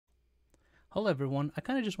Hello everyone. I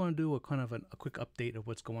kind of just want to do a quick update of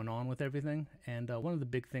what's going on with everything. And one of the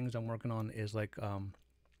big things I'm working on is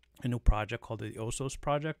a new project called the Ossos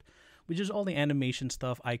project, which is all the animation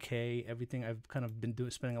stuff, IK, everything I've kind of been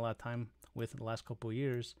spending a lot of time with in the last couple of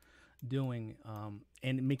years doing,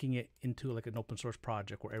 and making it into like an open source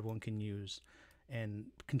project where everyone can use and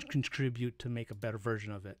contribute to make a better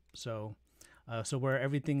version of it. So where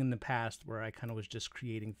everything in the past, where I kind of was just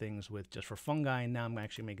creating things with just for fungi, and now I'm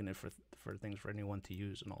actually making it for things for anyone to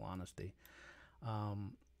use. In all honesty,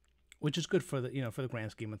 which is good for the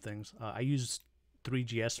grand scheme of things. I use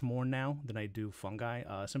 3GS more now than I do fungi,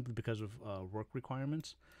 simply because of work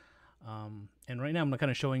requirements. And right now I'm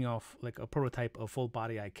kind of showing off like a prototype of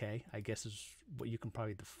Fullbody IK. I guess is what you can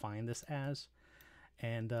probably define this as.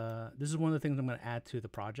 And this is one of the things I'm going to add to the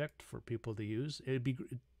project for people to use.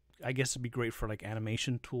 I guess it'd be great for like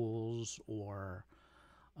animation tools or,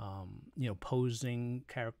 posing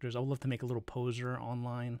characters. I would love to make a little poser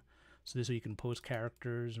online, so this way you can pose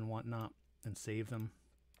characters and whatnot and save them.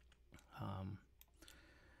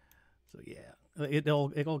 So yeah, it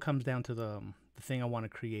all comes down to the thing I want to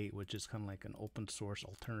create, which is kind of like an open source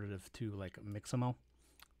alternative to like Mixamo.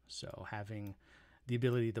 So having the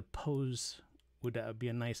ability to pose would be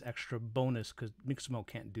a nice extra bonus, because Mixamo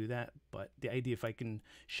can't do that. But the idea, if I can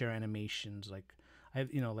share animations, like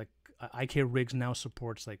IK Rigs now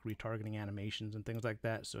supports like retargeting animations and things like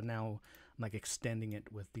that. So now I'm like extending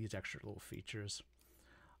it with these extra little features.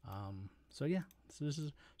 So yeah, so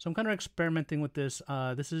I'm kind of experimenting with this.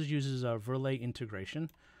 This uses Verlet Intergration.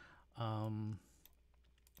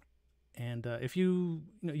 If you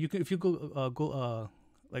go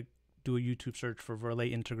like do a YouTube search for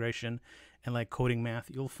Verlet Integration and like CodingMath,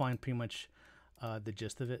 you'll find pretty much the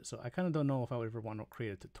gist of it. So I kind of don't know if I would ever want to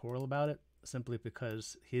create a tutorial about it, simply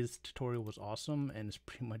because his tutorial was awesome, and it's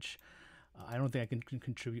pretty much I don't think I can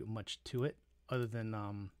contribute much to it, other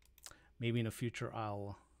than maybe in the future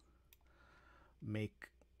I'll make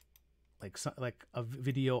like a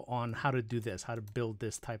video on how to do this, how to build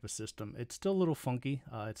this type of system. It's still a little funky.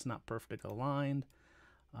 It's not perfect aligned.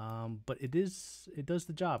 But it does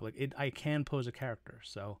the job. Like I can pose a character.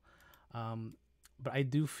 So, but I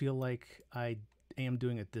do feel like I am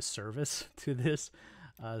doing a disservice to this,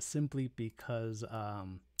 simply because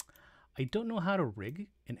I don't know how to rig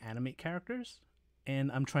and animate characters,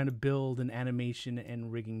 and I'm trying to build an animation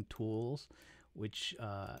and rigging tools, which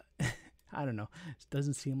I don't know. It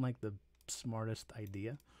doesn't seem like the smartest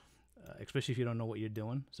idea. Especially if you don't know what you're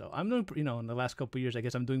doing. So I'm doing, in the last couple of years, I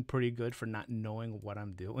guess I'm doing pretty good for not knowing what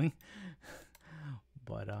I'm doing.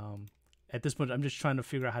 But at this point, I'm just trying to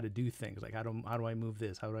figure out how to do things. Like how do I move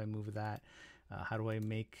this? How do I move that? How do I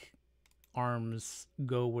make arms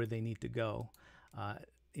go where they need to go?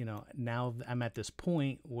 Now I'm at this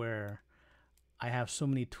point where I have so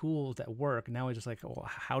many tools that work. Now it's just like, well,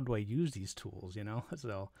 how do I use these tools?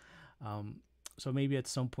 So maybe at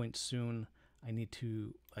some point soon, I need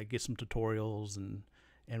to like get some tutorials and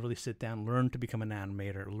really sit down, learn to become an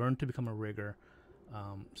animator, learn to become a rigger.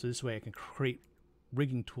 So this way I can create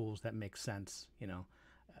rigging tools that make sense.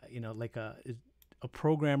 Like a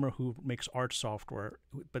programmer who makes art software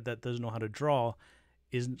but that doesn't know how to draw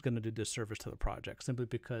isn't going to do disservice to the project, simply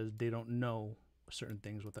because they don't know certain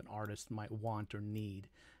things what an artist might want or need.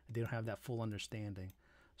 They don't have that full understanding.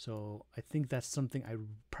 So I think that's something I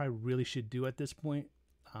probably really should do at this point.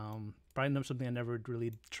 Probably not something I never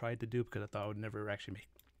really tried to do, because I thought I would never actually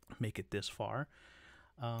make it this far.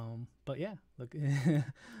 But yeah, look,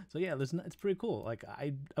 so yeah, it's pretty cool. Like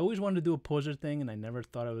I always wanted to do a poser thing, and I never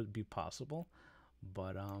thought it would be possible.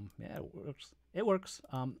 But yeah, it works. It works.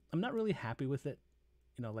 I'm not really happy with it.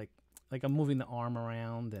 Like I'm moving the arm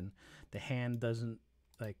around, and the hand doesn't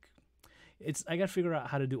I gotta figure out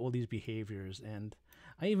how to do all these behaviors, and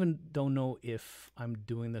I even don't know if I'm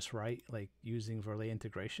doing this right, like using Verlet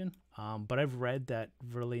integration. But I've read that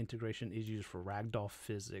Verlet integration is used for ragdoll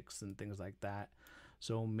physics and things like that.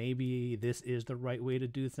 So maybe this is the right way to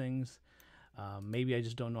do things. Maybe I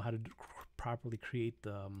just don't know how to properly create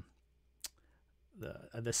the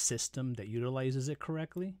system that utilizes it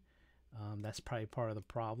correctly. That's probably part of the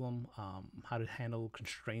problem. How to handle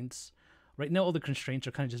constraints. Right now, all the constraints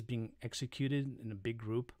are kind of just being executed in a big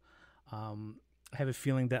group. I have a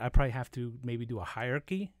feeling that I probably have to maybe do a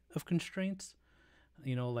hierarchy of constraints.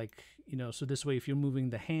 So this way, if you're moving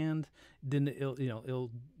the hand, then it'll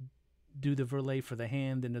do the Verlet for the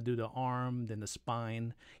hand, then it'll do the arm, then the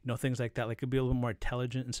spine, things like that. Like it'll be a little more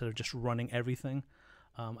intelligent instead of just running everything.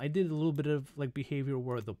 I did a little bit of like behavior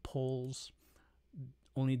where the poles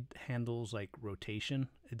only handles like rotation.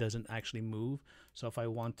 It doesn't actually move. So if I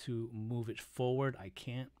want to move it forward, I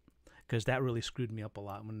can't. because that really screwed me up a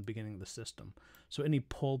lot when the beginning of the system. So any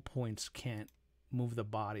pull points can't move the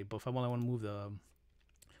body, but if I want to move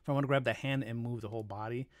if I want to grab the hand and move the whole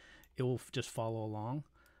body, it will just follow along.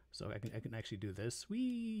 So I can actually do this.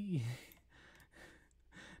 Whee!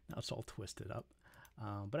 Now it's all twisted up.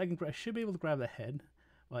 But I should be able to grab the head,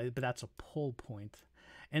 but that's a pull point.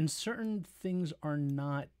 And certain things are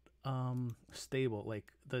not stable.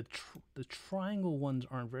 Like the triangle ones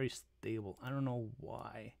aren't very stable. I don't know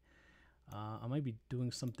why. I might be doing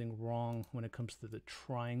something wrong when it comes to the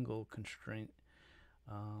triangle constraint.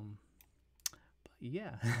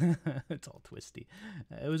 Yeah, it's all twisty.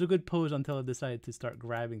 It was a good pose until I decided to start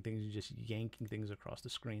grabbing things and just yanking things across the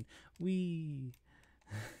screen. Whee!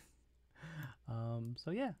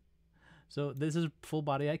 So yeah. So this is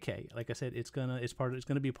Fullbody IK. Like I said, it's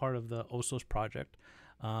gonna be part of the Ossos project.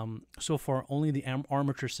 So far, only the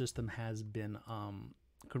armature system has been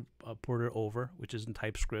ported over, which is in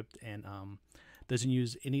TypeScript, and doesn't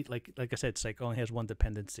use any like I said, it's like only has one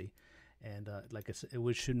dependency. And like I said,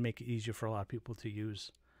 it should make it easier for a lot of people to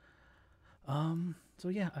use. So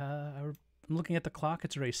yeah, I'm looking at the clock.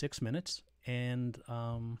 It's already 6 minutes, and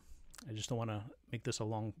I just don't want to make this a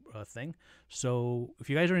long thing. So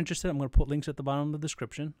if you guys are interested, I'm going to put links at the bottom of the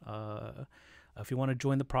description. If you want to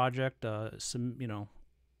join the project, some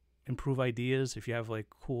improve ideas. If you have like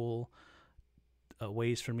cool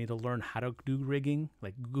ways for me to learn how to do rigging,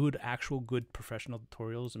 like actual good professional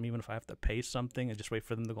tutorials, and even if I have to pay something and just wait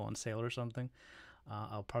for them to go on sale or something,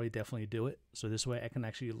 I'll probably definitely do it. So this way I can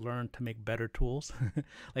actually learn to make better tools.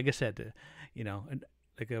 Like I said,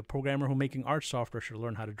 like a programmer who making art software should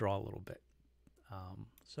learn how to draw a little bit.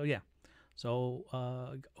 So yeah, so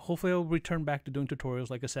hopefully I'll return back to doing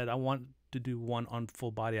tutorials. Like I said, I want to do one on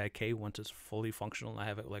Fullbody IK once it's fully functional and I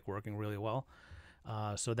have it like working really well.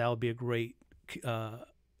 So that would be a great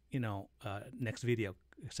next video,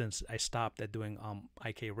 since I stopped at doing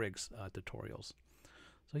IK rigs tutorials.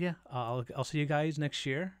 So yeah, I'll see you guys next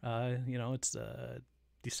year. It's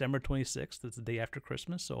December 26th. It's the day after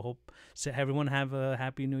Christmas. So everyone have a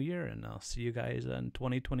happy new year, and I'll see you guys in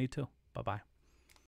 2022. Bye bye.